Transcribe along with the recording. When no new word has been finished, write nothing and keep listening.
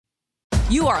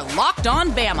You are Locked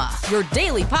On Bama, your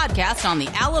daily podcast on the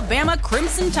Alabama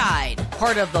Crimson Tide.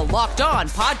 Part of the Locked On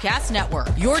Podcast Network,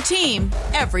 your team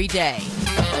every day.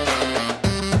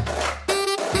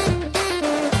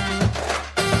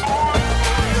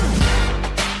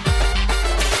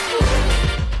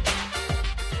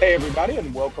 Hey, everybody,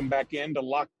 and welcome back into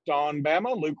Locked On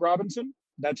Bama. Luke Robinson,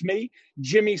 that's me.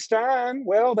 Jimmy Stein,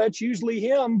 well, that's usually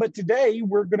him, but today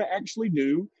we're going to actually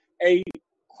do a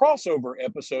crossover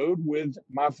episode with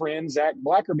my friend Zach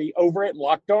Blackerby over at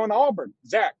Locked On Auburn.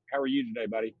 Zach, how are you today,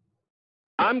 buddy?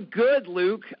 I'm good,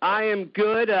 Luke. I am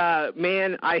good,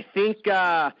 man. I think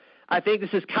this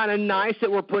is kind of nice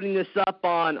that we're putting this up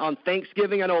on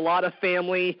Thanksgiving. I know a lot of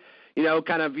family,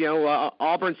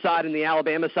 Auburn side and the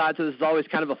Alabama side, so this is always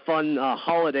kind of a fun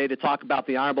holiday to talk about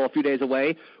the Iron Bowl a few days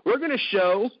away. We're going to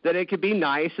show that it could be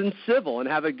nice and civil and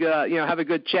have a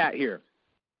good chat here.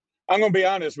 I'm going to be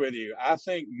honest with you. I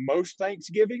think most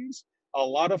Thanksgivings, a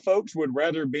lot of folks would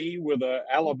rather be with a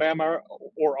Alabama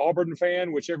or Auburn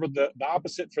fan, whichever the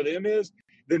opposite for them is,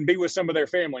 than be with some of their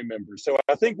family members. So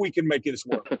I think we can make this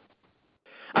work.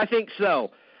 I think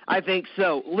so.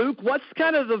 Luke, what's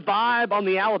kind of the vibe on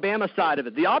the Alabama side of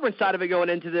it? The Auburn side of it going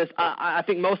into this, I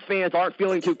think most fans aren't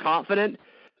feeling too confident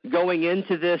going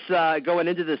into this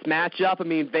matchup. I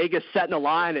mean, Vegas setting a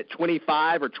line at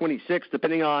 25 or 26,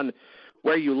 depending on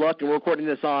where you look, and we're recording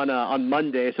this on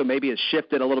Monday, so maybe it's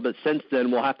shifted a little bit since then.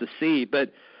 We'll have to see.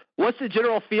 But what's the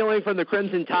general feeling from the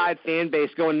Crimson Tide fan base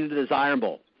going into this Iron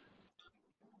Bowl?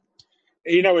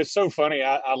 You know, it's so funny.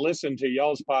 I listened to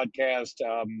y'all's podcast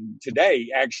today,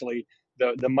 actually,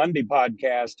 the Monday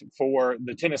podcast for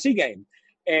the Tennessee game.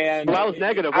 And well, I was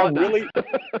negative.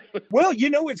 Well, you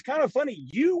know, it's kind of funny.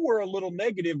 You were a little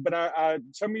negative, but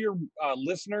some of your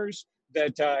listeners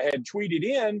that had tweeted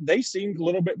in, they seemed a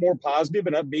little bit more positive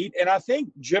and upbeat. And I think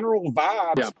general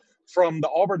vibes from the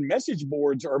Auburn message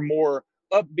boards are more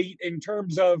upbeat in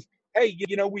terms of, hey,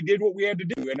 you know, we did what we had to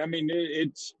do. And I mean,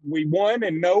 we won,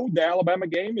 and no, the Alabama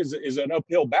game is an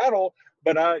uphill battle,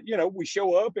 but we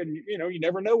show up, and you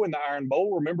never know in the Iron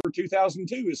Bowl. Remember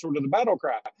 2002 is sort of the battle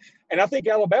cry. And I think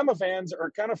Alabama fans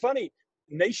are kind of funny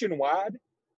nationwide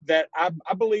that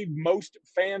I believe most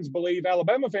fans believe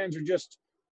Alabama fans are just,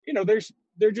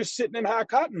 they're just sitting in high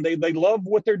cotton. They love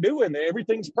what they're doing.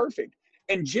 Everything's perfect.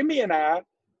 And Jimmy and I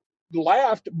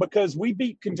laughed because we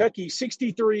beat Kentucky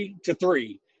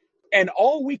 63-3. And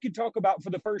all we could talk about for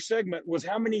the first segment was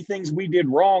how many things we did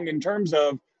wrong in terms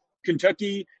of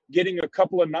Kentucky getting a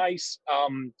couple of nice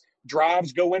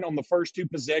drives going on the first two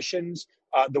possessions,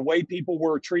 the way people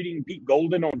were treating Pete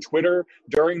Golden on Twitter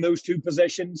during those two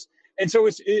possessions. And so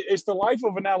it's the life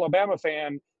of an Alabama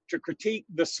fan to critique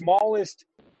the smallest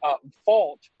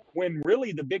fault when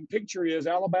really the big picture is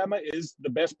Alabama is the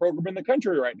best program in the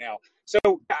country right now. So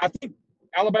I think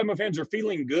Alabama fans are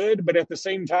feeling good, but at the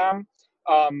same time,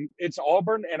 it's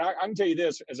Auburn. And I can tell you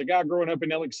this, as a guy growing up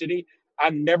in Ellick City, I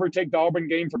never take the Auburn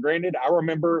game for granted. I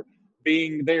remember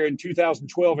being there in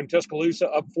 2012 in Tuscaloosa,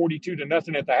 up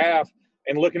 42-0 at the half,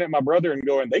 and looking at my brother and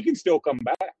going, they can still come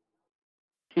back.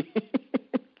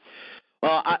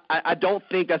 Well, I don't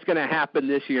think that's going to happen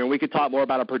this year, and we could talk more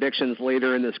about our predictions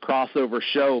later in this crossover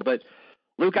show. But,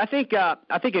 Luke, I think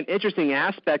an interesting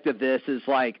aspect of this is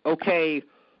like, okay,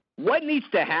 what needs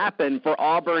to happen for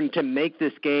Auburn to make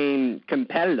this game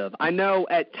competitive? I know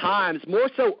at times, more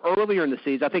so earlier in the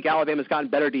season, I think Alabama's gotten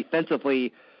better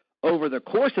defensively over the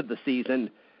course of the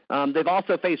season. They've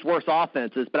also faced worse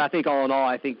offenses, but I think all in all,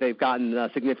 I think they've gotten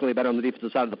significantly better on the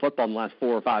defensive side of the football in the last 4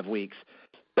 or 5 weeks.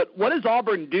 But what does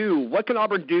Auburn do? What can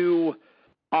Auburn do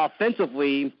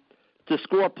offensively to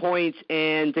score points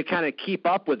and to kind of keep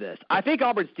up with this? I think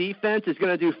Auburn's defense is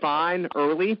going to do fine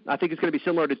early. I think it's going to be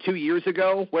similar to 2 years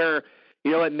ago where,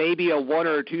 it may be a 1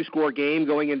 or 2 score game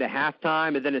going into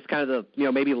halftime, and then it's kind of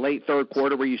the, maybe late third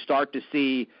quarter where you start to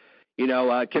see,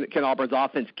 can Auburn's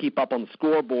offense keep up on the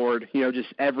scoreboard,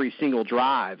 just every single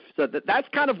drive. So that's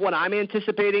kind of what I'm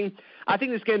anticipating. I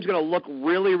think this game's going to look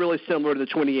really, really similar to the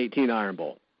 2018 Iron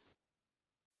Bowl.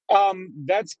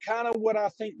 That's kind of what I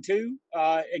think too,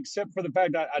 except for the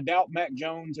fact that I doubt Mac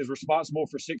Jones is responsible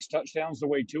for 6 touchdowns the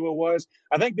way Tua was.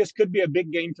 I think this could be a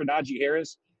big game for Najee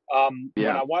Harris. When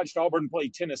I watched Auburn play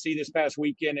Tennessee this past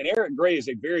weekend, and Eric Gray is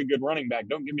a very good running back,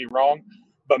 don't get me wrong,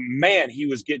 but man, he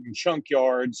was getting chunk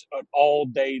yards all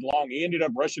day long. He ended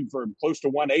up rushing for close to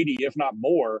 180, if not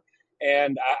more,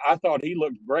 and I thought he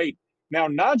looked great. Now,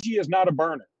 Najee is not a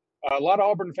burner. A lot of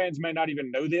Auburn fans may not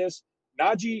even know this.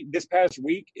 Najee, this past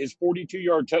week, his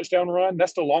 42-yard touchdown run,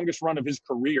 that's the longest run of his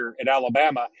career at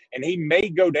Alabama, and he may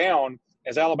go down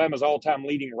as Alabama's all-time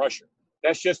leading rusher.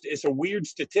 It's a weird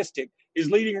statistic. His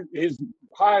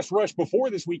highest rush before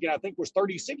this weekend, I think, was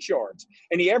 36 yards.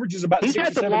 And he averages about 6 or 7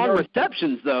 yards. He's had some long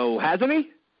receptions, though, hasn't he?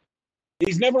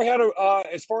 He's never had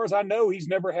as far as I know, he's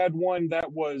never had one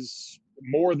that was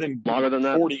more than longer than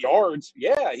 40 yards.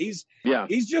 Yeah, he's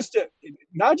just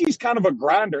Najee's kind of a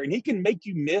grinder, and he can make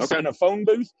you miss in a phone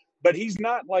booth, but he's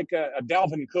not like a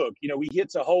Dalvin Cook. You know, he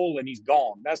hits a hole and he's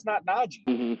gone. That's not Najee.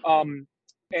 Mm-hmm.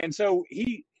 And so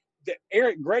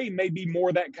Eric Gray may be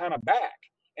more that kind of back,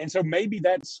 and so maybe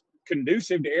that's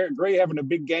conducive to Eric Gray having a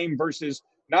big game versus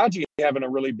Najee having a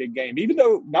really big game. Even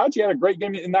though Najee had a great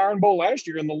game in the Iron Bowl last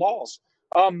year in the loss.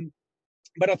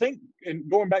 But I think, and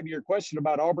going back to your question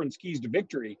about Auburn's keys to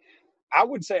victory, I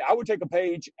would say I would take a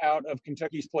page out of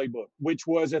Kentucky's playbook, which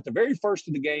was at the very first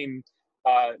of the game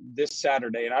this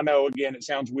Saturday. And I know, again, it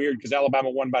sounds weird because Alabama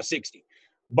won by 60.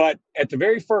 But at the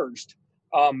very first,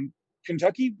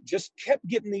 Kentucky just kept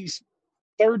getting these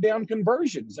third down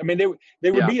conversions. I mean,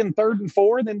 they would be in 3rd and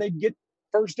 4, and then they'd get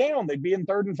first down. They'd be in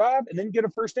 3rd and 5, and then get a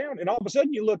first down. And all of a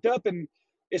sudden you looked up and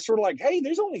it's sort of like, hey,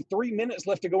 there's only 3 minutes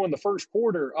left to go in the first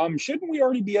quarter. Shouldn't we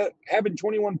already be having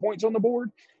 21 points on the board?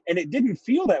 And it didn't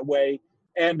feel that way.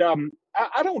 And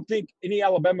I don't think any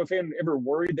Alabama fan ever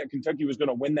worried that Kentucky was going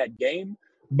to win that game.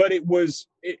 But it was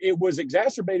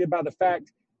exacerbated by the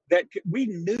fact that we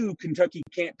knew Kentucky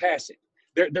can't pass it.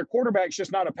 Their quarterback's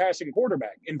just not a passing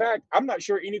quarterback. In fact, I'm not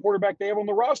sure any quarterback they have on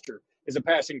the roster is a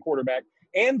passing quarterback.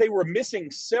 And they were missing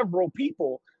several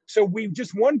people. So we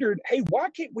just wondered, hey, why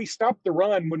can't we stop the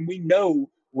run when we know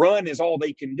run is all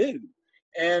they can do?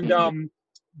 And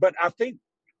but I think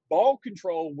ball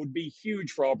control would be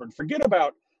huge for Auburn. Forget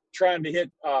about trying to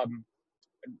hit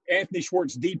Anthony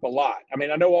Schwartz deep a lot. I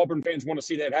mean, I know Auburn fans want to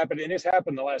see that happen, and it's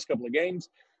happened the last couple of games.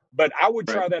 But I would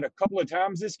try that a couple of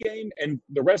times this game, and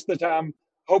the rest of the time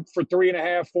hope for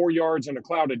 3.5, 4 yards in a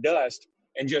cloud of dust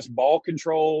and just ball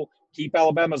control, keep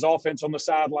Alabama's offense on the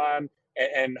sideline,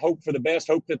 and hope for the best,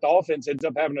 hope that the offense ends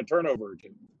up having a turnover or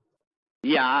two.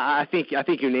 Yeah, I think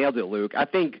you nailed it, Luke. I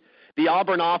think the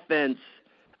Auburn offense,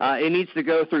 it needs to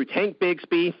go through Tank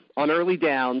Bigsby on early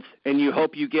downs, and you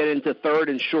hope you get into 3rd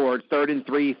and short, 3rd and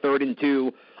 3, 3rd and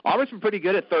 2. Auburn's been pretty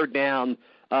good at 3rd down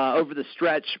over the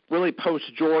stretch, really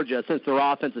post-Georgia, since their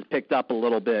offense has picked up a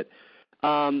little bit.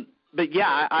 But,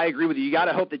 yeah, I agree with you. You got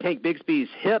to hope that Tank Bigsby's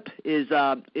hip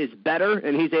is better,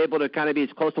 and he's able to kind of be as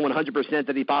close to 100%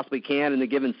 that he possibly can in the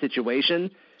given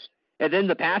situation. And then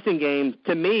the passing game,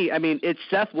 to me, I mean, it's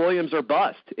Seth Williams or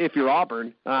bust if you're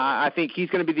Auburn. I think he's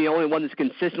going to be the only one that's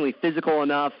consistently physical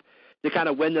enough to kind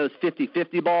of win those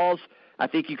 50-50 balls. I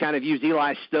think you kind of use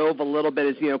Eli Stove a little bit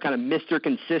as, kind of Mr.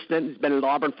 Consistent. He's been at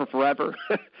Auburn for forever.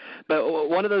 But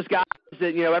one of those guys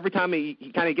that, every time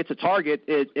he kind of gets a target,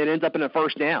 it ends up in a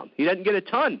first down. He doesn't get a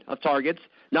ton of targets,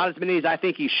 not as many as I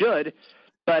think he should.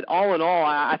 But all in all,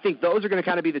 I think those are going to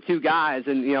kind of be the two guys.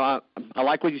 And, I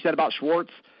like what you said about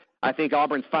Schwartz. I think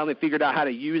Auburn's finally figured out how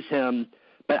to use him.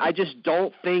 But I just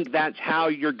don't think that's how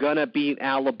you're going to beat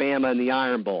Alabama in the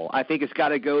Iron Bowl. I think it's got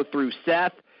to go through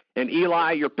Seth and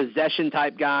Eli, your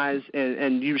possession-type guys,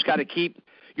 and you just got to keep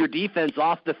your defense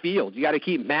off the field. You got to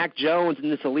keep Mac Jones and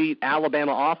this elite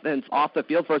Alabama offense off the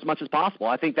field for as much as possible.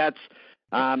 I think that's,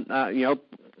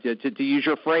 to use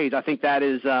your phrase, I think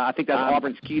that's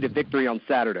Auburn's key to victory on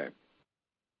Saturday.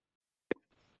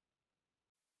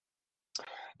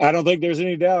 I don't think there's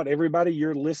any doubt. Everybody,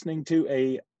 you're listening to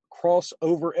a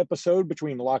crossover episode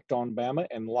between Locked On Bama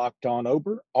and Locked On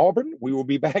Auburn. We will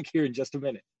be back here in just a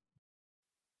minute.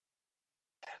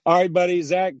 All right, buddy.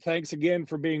 Zach, thanks again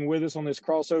for being with us on this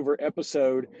crossover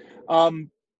episode.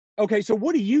 Okay, so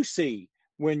what do you see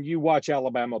when you watch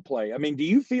Alabama play? I mean, do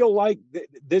you feel like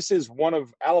this is one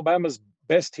of Alabama's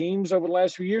best teams over the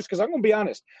last few years? Because I'm going to be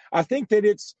honest, I think that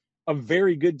it's a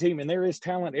very good team, and there is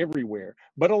talent everywhere.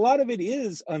 But a lot of it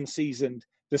is unseasoned,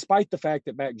 despite the fact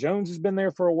that Mac Jones has been there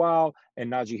for a while,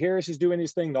 and Najee Harris is doing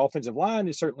his thing. The offensive line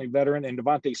is certainly veteran, and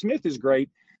Devontae Smith is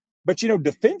great. But,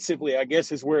 defensively, I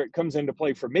guess, is where it comes into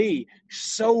play for me.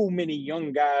 So many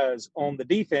young guys on the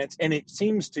defense, and it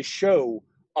seems to show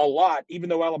a lot, even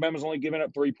though Alabama's only given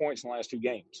up 3 points in the last 2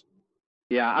 games.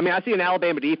 Yeah, I mean, I see an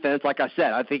Alabama defense, like I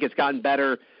said, I think it's gotten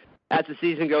better as the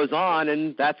season goes on,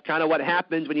 and that's kind of what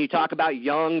happens when you talk about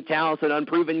young, talented,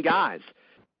 unproven guys.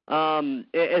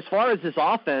 As far as this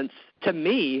offense, to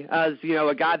me, as,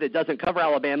 a guy that doesn't cover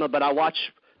Alabama, but I watch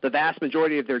the vast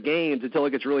majority of their games until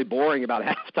it gets really boring about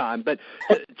halftime. But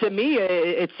to me,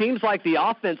 it seems like the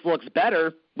offense looks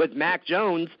better with Mac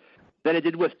Jones than it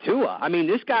did with Tua. I mean,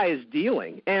 this guy is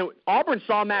dealing. And Auburn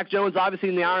saw Mac Jones, obviously,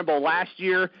 in the Iron Bowl last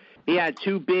year. He had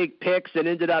 2 big picks and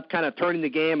ended up kind of turning the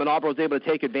game, and Auburn was able to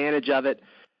take advantage of it.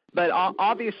 But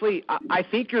obviously, I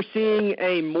think you're seeing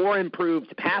a more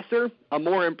improved passer, a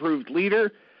more improved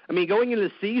leader. I mean, going into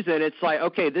the season, it's like,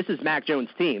 okay, this is Mac Jones'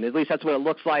 team. At least that's what it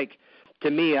looks like to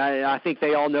me. I think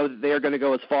they all know that they're going to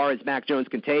go as far as Mac Jones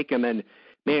can take him. And,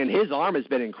 man, his arm has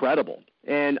been incredible.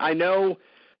 And I know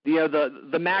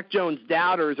the Mac Jones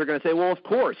doubters are going to say, well, of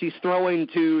course, he's throwing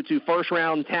to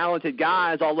first-round talented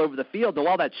guys all over the field. And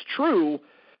while that's true,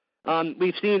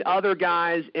 we've seen other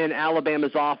guys in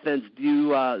Alabama's offense be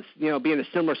in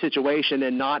a similar situation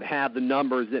and not have the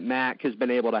numbers that Mac has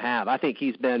been able to have. I think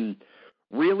he's been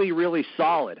really, really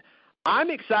solid. I'm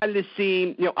excited to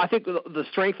see, I think the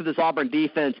strength of this Auburn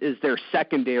defense is their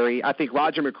secondary. I think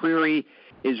Roger McCreary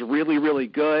is really, really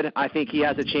good. I think he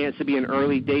has a chance to be an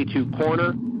early day 2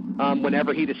 corner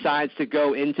whenever he decides to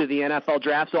go into the NFL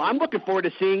draft. So I'm looking forward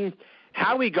to seeing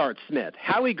how he guards Smith,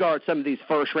 how he guards some of these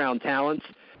first-round talents.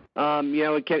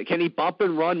 Can he bump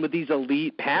and run with these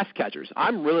elite pass catchers?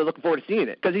 I'm really looking forward to seeing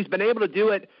it because he's been able to do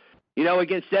it,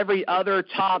 against every other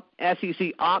top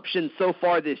SEC option so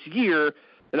far this year.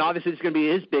 And obviously it's going to be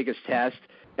his biggest test.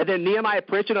 And then Nehemiah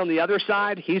Pritchett on the other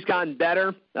side, he's gotten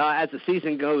better as the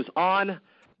season goes on.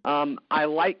 I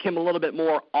like him a little bit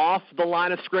more off the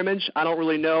line of scrimmage. I don't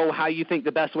really know how you think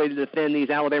the best way to defend these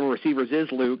Alabama receivers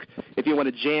is, Luke, if you want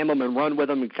to jam them and run with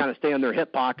them and kind of stay on their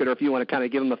hip pocket, or if you want to kind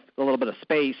of give them a little bit of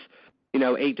space,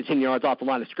 8 to 10 yards off the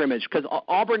line of scrimmage, because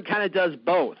Auburn kind of does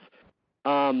both.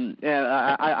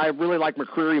 I really like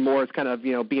McCreary more as kind of,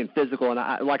 being physical.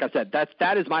 And like I said,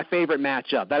 that is my favorite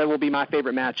matchup. That will be my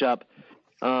favorite matchup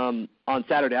on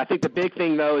Saturday. I think the big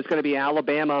thing, though, is going to be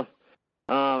Alabama.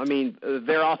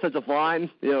 Their offensive line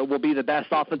will be the best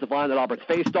offensive line that Auburn's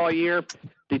faced all year.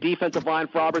 The defensive line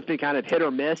for Auburn's been kind of hit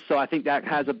or miss, so I think that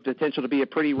has a potential to be a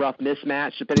pretty rough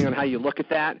mismatch depending on how you look at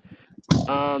that.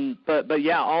 But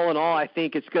yeah, all in all, I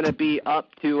think it's going to be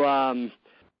up to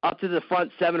the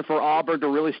front seven for Auburn to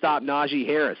really stop Najee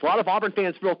Harris. A lot of Auburn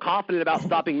fans feel confident about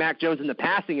stopping Mac Jones in the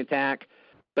passing attack,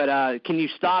 but can you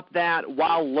stop that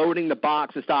while loading the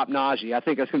box to stop Najee? I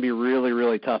think that's going to be really,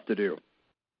 really tough to do.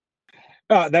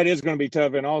 That is going to be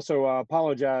tough. And also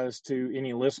apologize to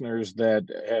any listeners that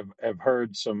have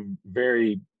heard some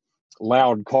very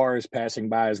loud cars passing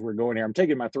by as we're going here. I'm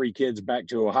taking my 3 kids back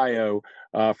to Ohio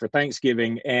for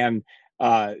Thanksgiving, and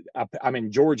I'm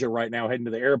in Georgia right now heading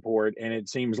to the airport, and it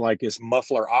seems like it's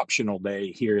muffler optional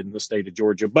day here in the state of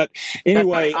Georgia. But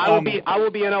anyway, I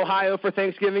will be in Ohio for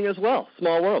Thanksgiving as well.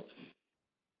 Small world.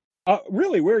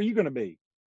 Really? Where are you going to be?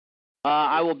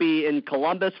 I will be in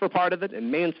Columbus for part of it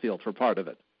and Mansfield for part of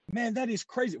it. Man, that is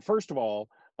crazy. First of all,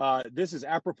 this is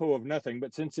apropos of nothing,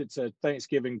 but since it's a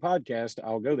Thanksgiving podcast,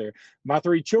 I'll go there. My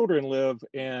 3 children live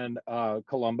in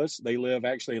Columbus. They live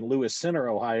actually in Lewis Center,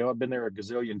 Ohio. I've been there a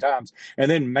gazillion times.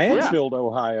 And then Mansfield,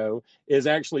 Ohio is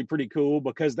actually pretty cool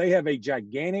because they have a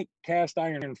gigantic cast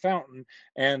iron fountain.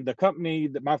 And the company,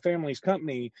 that my family's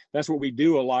company, that's what we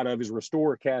do a lot of, is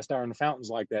restore cast iron fountains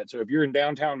like that. So if you're in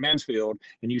downtown Mansfield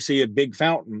and you see a big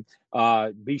fountain,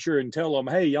 be sure and tell them,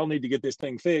 hey, y'all need to get this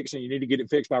thing fixed, and you need to get it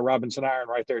fixed by Robinson Iron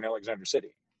right there in Alexander City.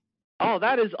 Oh,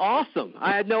 that is awesome.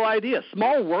 I had no idea.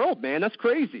 Small world, man. That's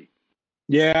crazy.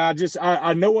 Yeah,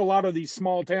 I know a lot of these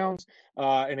small towns,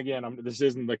 and again, this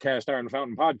isn't the Cast Iron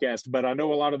Fountain podcast, but I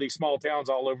know a lot of these small towns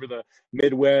all over the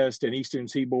Midwest and Eastern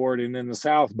Seaboard and in the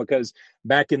South, because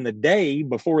back in the day,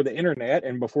 before the internet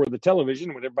and before the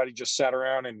television, when everybody just sat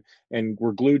around and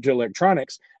were glued to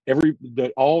electronics,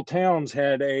 all towns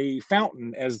had a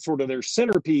fountain as sort of their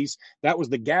centerpiece. That was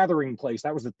the gathering place.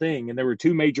 That was the thing. And there were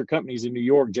 2 major companies in New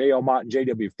York, J.L. Mott and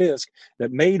J.W. Fisk,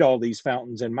 that made all these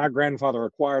fountains. And my grandfather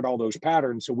acquired all those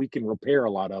patterns so we can repair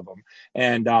a lot of them.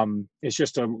 And it's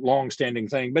just a long-standing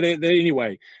thing. But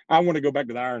anyway, I want to go back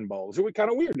to the Iron Bowl. So it's kind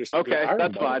of weird. Okay,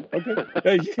 that's fine.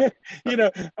 Okay.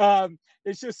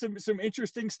 It's just some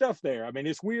interesting stuff there. I mean,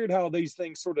 it's weird how these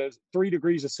things sort of 3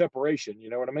 degrees of separation.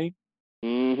 You know what I mean?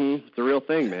 Mm-hmm. It's a real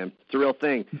thing, man. It's a real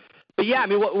thing. But yeah, I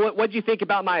mean, what do you think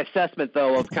about my assessment,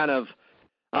 though, of kind of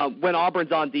when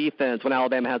Auburn's on defense, when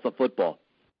Alabama has the football?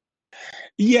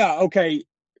 Yeah. Okay.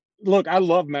 Look, I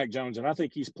love Mac Jones, and I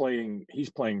think he's playing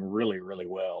really, really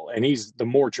well. And he's the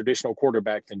more traditional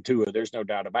quarterback than Tua. There's no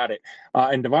doubt about it.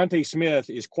 And Devontae Smith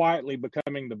is quietly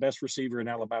becoming the best receiver in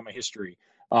Alabama history.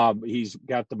 He's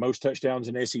got the most touchdowns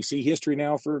in SEC history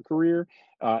now for a career.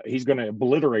 He's going to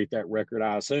obliterate that record,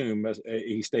 I assume, as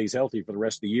he stays healthy for the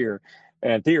rest of the year.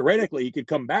 And theoretically, he could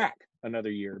come back another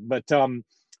year. But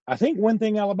I think one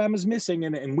thing Alabama's missing,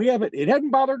 and it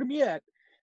hasn't bothered him yet,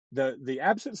 the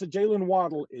absence of Jalen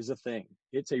Waddle is a thing.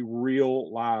 It's a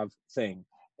real live thing.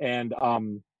 And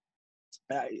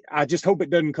I just hope it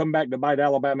doesn't come back to bite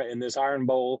Alabama in this Iron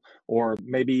Bowl or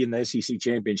maybe in the SEC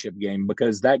championship game,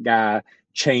 because that guy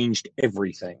changed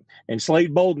everything. And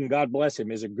Slade Bolden, God bless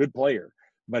him, is a good player.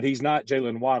 but he's not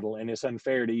Jalen Waddle, and it's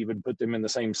unfair to even put them in the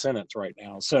same sentence right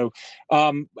now. So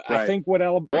right. I think what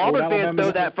Auburn fans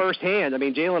know that firsthand. I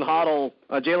mean, Jalen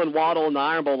Waddle in the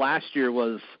Iron Bowl last year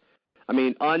was,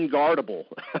 unguardable.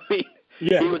 He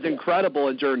was incredible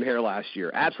in Jordan-Hare last year.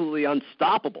 Absolutely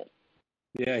unstoppable.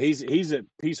 Yeah, he's a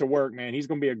piece of work, man. He's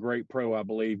going to be a great pro, I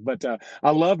believe. But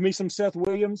I love me some Seth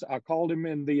Williams. I called him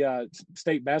in the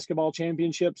state basketball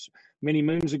championships many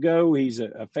moons ago. He's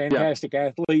a fantastic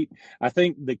athlete. I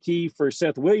think the key for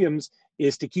Seth Williams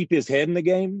is to keep his head in the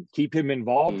game, keep him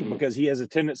involved, because he has a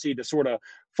tendency to sort of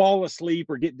fall asleep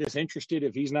or get disinterested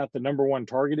if he's not the number one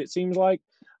target, it seems like.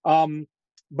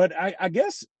 But I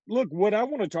guess, look, what I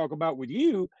want to talk about with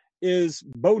you is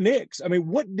Bo Nix.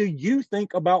 What do you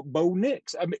think about Bo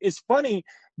Nix? It's funny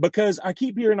because I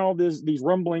keep hearing all these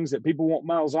rumblings that people want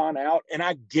Malzahn out, and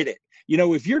I get it.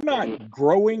 If you're not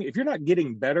growing, if you're not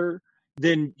getting better,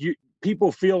 then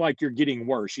people feel like you're getting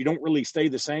worse. You don't really stay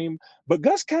the same. But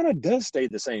Gus kind of does stay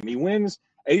the same. He wins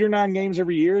 8 or 9 games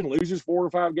every year and loses 4 or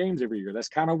 5 games every year. That's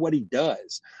kind of what he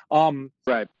does.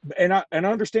 Right. And I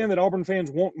understand that Auburn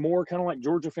fans want more, kind of like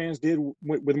Georgia fans did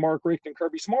with Mark Richt and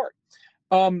Kirby Smart.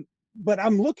 But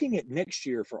I'm looking at next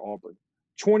year for Auburn,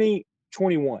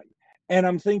 2021, and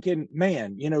I'm thinking,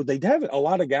 man, they'd have a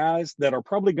lot of guys that are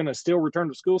probably going to still return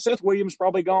to school. Seth Williams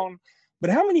probably gone, but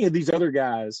how many of these other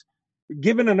guys,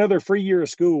 given another free year of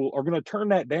school, are going to turn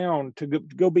that down to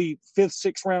go be 5th,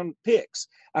 6th round picks?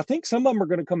 I think some of them are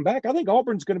going to come back. I think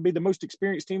Auburn's going to be the most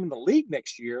experienced team in the league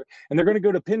next year, and they're going to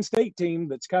go to Penn State team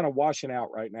that's kind of washing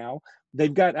out right now.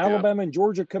 They've got Alabama and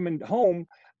Georgia coming home.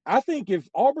 I think if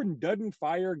Auburn doesn't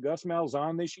fire Gus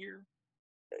Malzahn this year,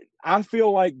 I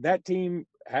feel like that team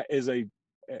is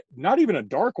not even a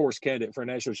dark horse candidate for a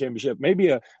national championship, maybe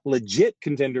a legit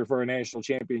contender for a national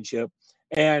championship.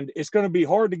 And it's going to be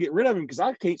hard to get rid of him because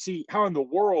I can't see how in the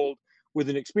world, with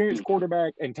an experienced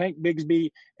quarterback and Tank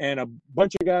Bigsby and a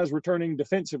bunch of guys returning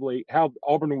defensively, how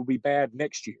Auburn will be bad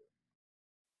next year.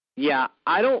 Yeah,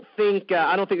 I don't think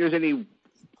there's any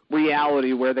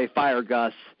reality where they fire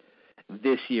Gus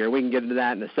this year. We can get into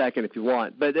that in a second if you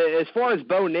want. But as far as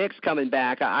Bo Nix coming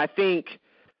back, I think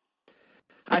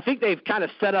they've kind of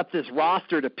set up this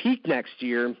roster to peak next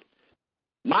year.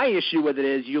 My issue with it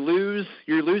is you're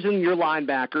losing your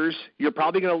linebackers. You're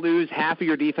probably going to lose half of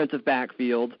your defensive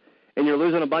backfield, and you're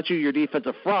losing a bunch of your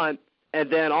defensive front.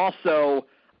 And then also,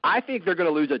 I think they're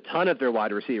going to lose a ton of their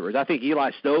wide receivers. I think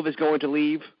Eli Stove is going to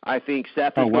leave. I think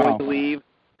Seth is going to leave.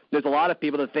 There's a lot of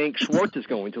people that think Schwartz is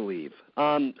going to leave.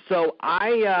 So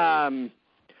I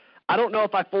don't know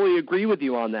if I fully agree with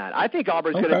you on that. I think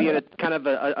Auburn's going to be in a kind of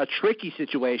a tricky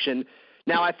situation.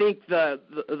 Now, I think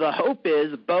the hope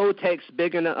is Bo takes a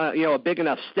big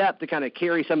enough step to kind of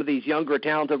carry some of these younger,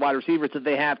 talented wide receivers that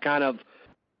they have kind of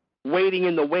waiting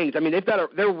in the wings.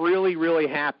 They're really, really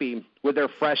happy with their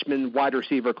freshman wide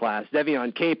receiver class.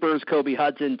 Devion Capers, Kobe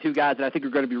Hudson, 2 guys that I think are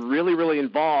going to be really, really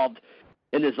involved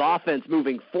in this offense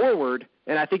moving forward,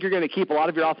 and I think you're going to keep a lot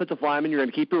of your offensive linemen. You're going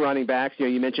to keep your running backs.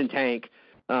 You mentioned Tank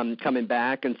coming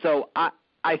back, and so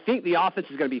I think the offense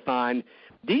is going to be fine.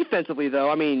 Defensively,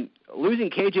 though, losing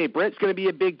K.J. Britt's going to be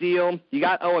a big deal. You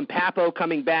got Owen Papo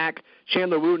coming back.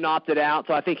 Chandler Wooten opted out,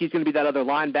 so I think he's going to be that other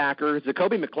linebacker.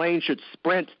 Zacoby McClain should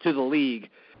sprint to the league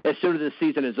as soon as this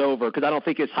season is over because I don't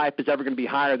think his hype is ever going to be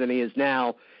higher than he is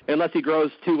now unless he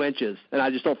grows 2 inches, and I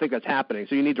just don't think that's happening.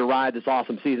 So you need to ride this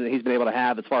awesome season that he's been able to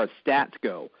have as far as stats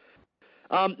go.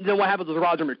 Then what happens with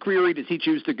Roger McCreary? Does he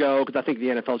choose to go? Because I think the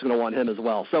NFL is going to want him as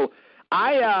well. So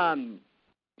I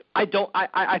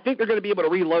think they're going to be able to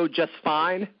reload just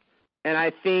fine, and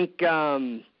I think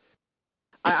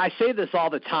I say this all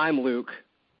the time, Luke,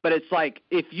 but it's like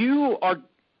if you are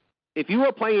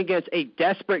playing against a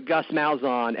desperate Gus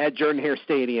Malzahn at Jordan-Hare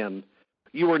Stadium,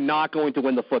 you are not going to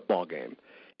win the football game.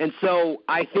 And so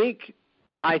I think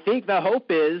the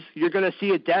hope is you're going to see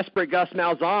a desperate Gus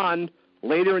Malzahn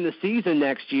later in the season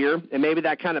next year, and maybe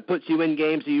that kind of puts you in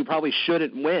games that you probably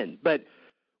shouldn't win. But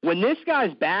when this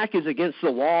guy's back is against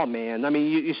the wall, man,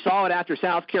 you saw it after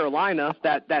South Carolina,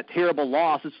 that terrible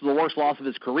loss. This is the worst loss of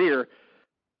his career.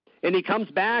 And he comes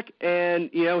back and,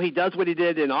 he does what he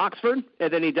did in Oxford,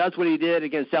 and then he does what he did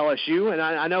against LSU. And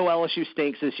I know LSU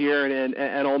stinks this year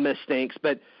and Ole Miss stinks,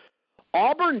 but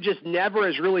Auburn just never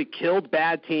has really killed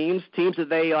bad teams that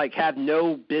they have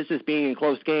no business being in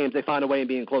close games. They find a way to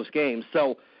be in close games.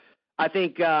 So I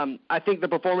think the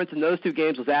performance in those 2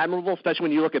 games was admirable, especially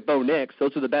when you look at Bo Nix.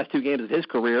 Those are the best 2 games of his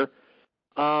career.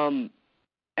 And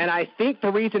I think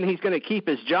the reason he's going to keep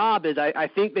his job is I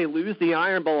think they lose the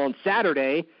Iron Bowl on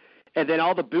Saturday, and then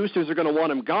all the boosters are going to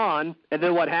want him gone. And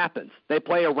then what happens? They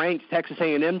play a ranked Texas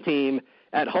A&M team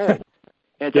at home.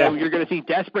 And so you're going to see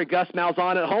desperate Gus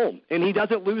Malzahn at home, and he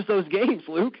doesn't lose those games,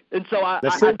 Luke. And so I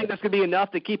think that's going to be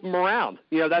enough to keep him around.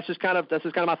 That's just kind of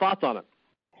my thoughts on it.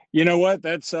 You know what?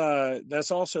 That's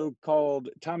also called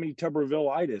Tommy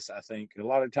Tuberville-itis, I think. A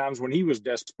lot of times when he was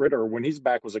desperate or when his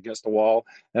back was against the wall,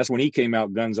 that's when he came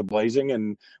out guns a-blazing.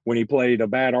 And when he played a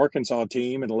bad Arkansas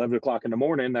team at 11 o'clock in the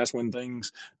morning, that's when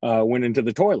things went into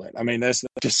the toilet. I mean, that's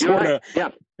just sort of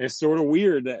it's sort of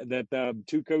weird that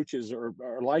two coaches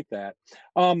are like that.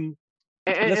 And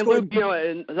Luke,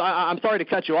 and I'm sorry to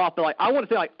cut you off, but I want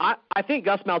to say, I think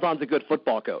Gus Malzahn's a good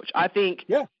football coach. I think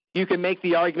you can make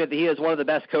the argument that he is one of the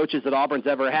best coaches that Auburn's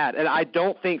ever had, and I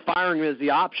don't think firing him is the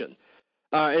option,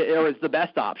 or is the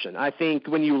best option. I think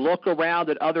when you look around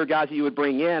at other guys that you would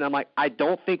bring in, I'm like, I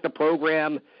don't think the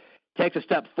program takes a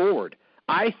step forward.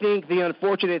 I think the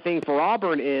unfortunate thing for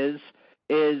Auburn is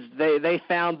they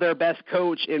found their best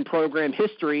coach in program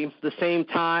history the same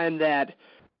time that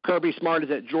Kirby Smart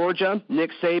is at Georgia,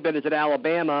 Nick Saban is at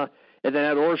Alabama, and then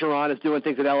Ed Orgeron is doing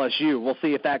things at LSU. We'll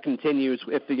see if that continues,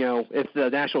 if the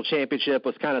national championship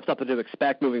was kind of something to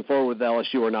expect moving forward with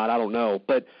LSU or not. I don't know.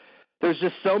 But there's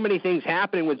just so many things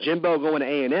happening with Jimbo going to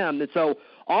A&M. And so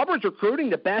Auburn's recruiting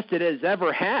the best it has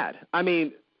ever had. I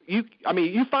mean, you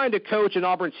find a coach in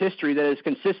Auburn's history that is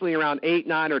consistently around 8,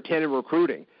 9, or 10 in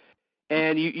recruiting,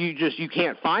 and you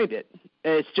can't find it.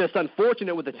 It's just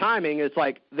unfortunate with the timing. It's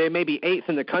like they may be 8th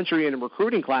in the country in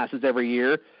recruiting classes every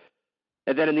year,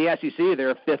 and then in the SEC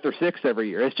they're 5th or 6th every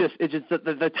year. It's just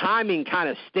the timing kind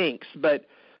of stinks. But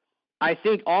I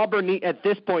think Auburn at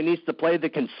this point needs to play the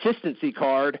consistency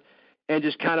card and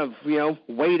just kind of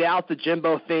wait out the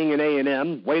Jimbo thing in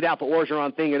A&M, wait out the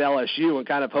Orgeron thing at LSU, and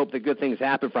kind of hope that good things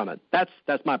happen from it. That's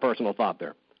my personal thought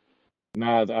there.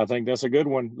 No, I think that's a good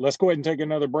one. Let's go ahead and take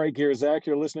another break here, Zach.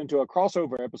 You're listening to a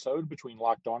crossover episode between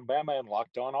Locked On Bama and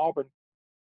Locked On Auburn.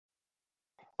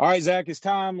 All right, Zach, it's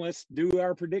time. Let's do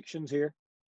our predictions here.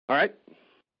 All right.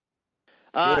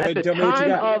 At the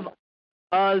time of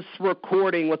us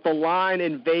recording, what the line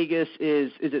in Vegas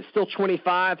is it still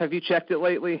 25? Have you checked it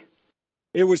lately?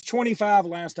 It was 25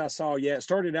 last I saw. Yeah, it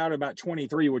started out about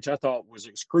 23, which I thought was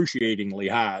excruciatingly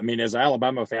high. I mean, as an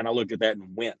Alabama fan, I looked at that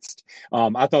and winced.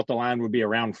 I thought the line would be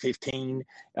around 15,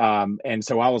 and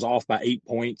so I was off by 8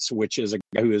 points, which is a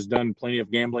guy who has done plenty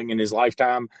of gambling in his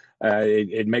lifetime.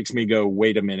 It makes me go,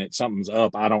 wait a minute, something's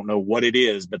up. I don't know what it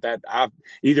is, but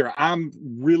either I'm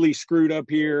really screwed up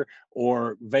here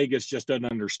or Vegas just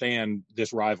doesn't understand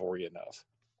this rivalry enough.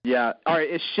 Yeah. All right.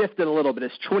 It's shifted a little bit.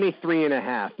 It's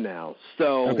 23.5 now.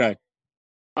 So, okay.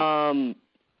 I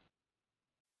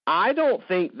don't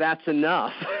think that's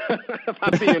enough, if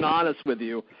I'm being honest with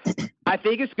you. I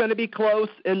think it's going to be close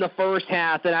in the first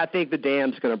half, and I think the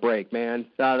dam's going to break, man.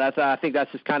 I think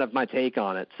that's just kind of my take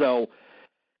on it. So,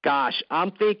 gosh, I'm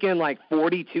thinking like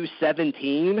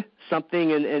 42-17,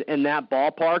 something in that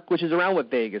ballpark, which is around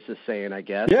what Vegas is saying, I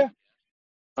guess. Yeah.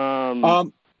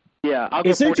 Yeah, I'll go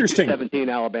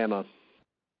 42-17 Alabama.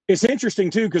 It's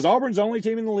interesting, too, because Auburn's the only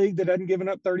team in the league that hasn't given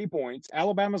up 30 points.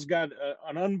 Alabama's got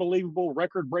an unbelievable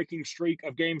record-breaking streak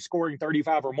of games scoring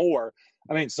 35 or more.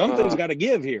 I mean, something's got to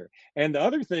give here. And the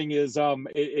other thing is I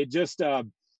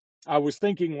was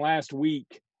thinking last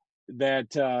week that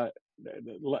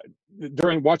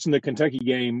during watching the Kentucky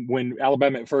game, when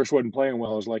Alabama at first wasn't playing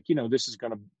well, I was like, this is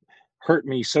going to hurt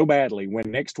me so badly when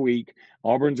next week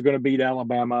Auburn's going to beat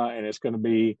Alabama, and it's going to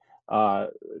be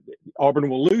Auburn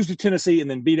will lose to Tennessee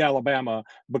and then beat Alabama,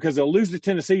 because they'll lose to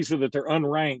Tennessee so that they're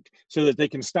unranked, so that they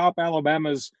can stop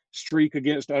Alabama's streak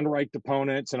against unranked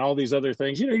opponents and all these other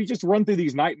things. You just run through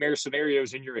these nightmare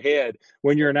scenarios in your head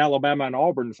when you're an Alabama and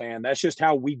Auburn fan. That's just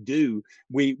how we do.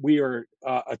 We are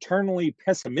eternally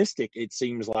pessimistic, it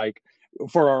seems like,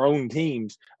 for our own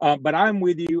teams. But I'm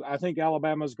with you. I think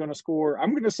Alabama's going to score.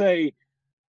 I'm going to say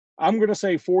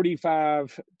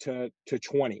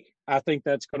 45-20. I think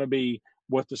that's going to be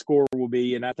what the score will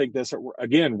be, and I think that's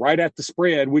again right at the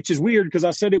spread, which is weird because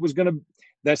I said it was going to.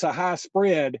 That's a high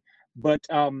spread, but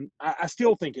I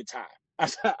still think it's high.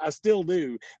 I still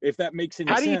do. If that makes any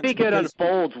sense. How do you think it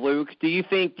unfolds, Luke? Do you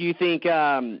think?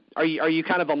 Are you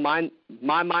kind of my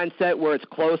mindset where it's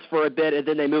close for a bit and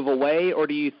then they move away, or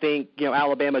do you think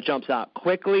Alabama jumps out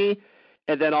quickly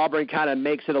and then Auburn kind of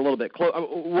makes it a little bit close?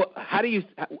 How do you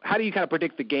kind of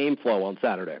predict the game flow on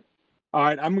Saturday? All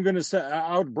right, I'm going to say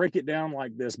I would break it down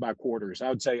like this by quarters. I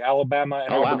would say Alabama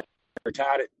and Auburn are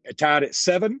tied at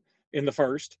 7 in the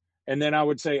first, and then I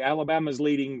would say Alabama's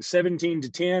leading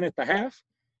 17-10 at the half,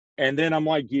 and then I'm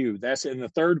like you. That's in the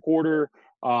third quarter.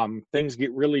 Things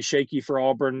get really shaky for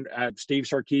Auburn. Steve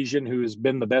Sarkisian, who has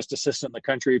been the best assistant in the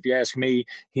country, if you ask me,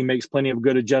 he makes plenty of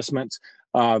good adjustments.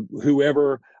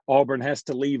 Whoever Auburn has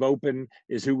to leave open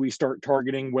is who we start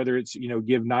targeting, whether it's,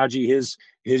 give Najee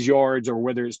his yards, or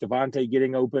whether it's Devontae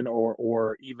getting open,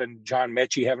 or even John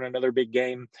Mechie having another big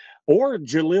game, or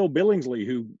Jaleel Billingsley,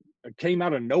 who came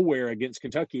out of nowhere against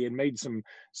Kentucky and made some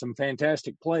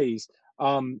fantastic plays.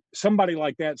 Somebody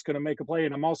like that's going to make a play.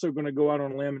 And I'm also going to go out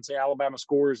on a limb and say Alabama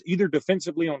scores either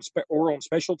defensively or on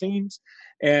special teams.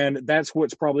 And that's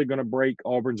what's probably going to break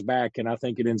Auburn's back. And I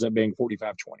think it ends up being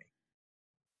 45-20.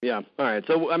 Yeah. All right.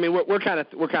 So, I mean, we're kind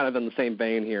of in the same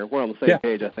vein here. We're on the same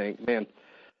page, I think, man.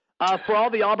 For all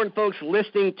the Auburn folks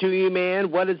listening to you, man,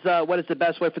 what is the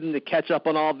best way for them to catch up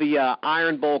on all the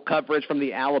Iron Bowl coverage from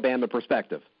the Alabama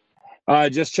perspective?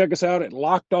 Just check us out at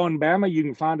Locked On Bama. You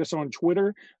can find us on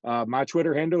Twitter. My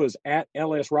Twitter handle is at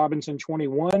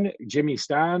LSRobinson21. Jimmy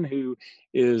Stein, who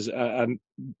is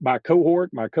my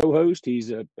cohort, my co-host,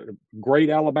 he's a great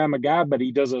Alabama guy, but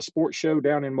he does a sports show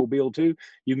down in Mobile too.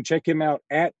 You can check him out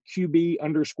at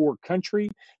QB_country.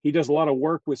 He does a lot of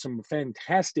work with some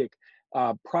fantastic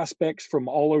prospects from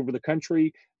all over the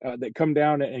country that come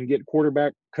down and get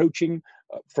quarterback coaching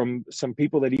from some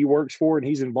people that he works for, and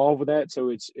he's involved with that. So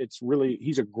it's really,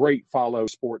 he's a great follow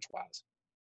sports wise.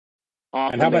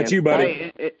 Awesome, and how about you,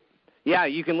 buddy? Yeah,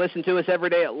 you can listen to us every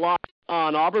day at Locked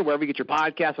On Auburn, wherever you get your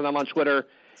podcast, and I'm on Twitter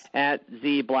at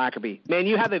 @ZBlackerby. Man,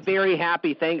 you have a very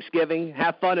happy Thanksgiving.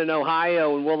 Have fun in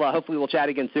Ohio, and hopefully we'll chat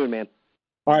again soon, man.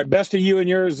 All right, best to you and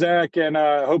yours, Zach, and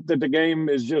hope that the game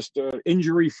is just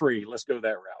injury-free. Let's go that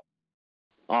route.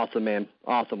 Awesome, man.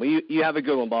 Awesome. Well, you have a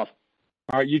good one, boss.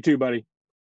 All right, you too, buddy.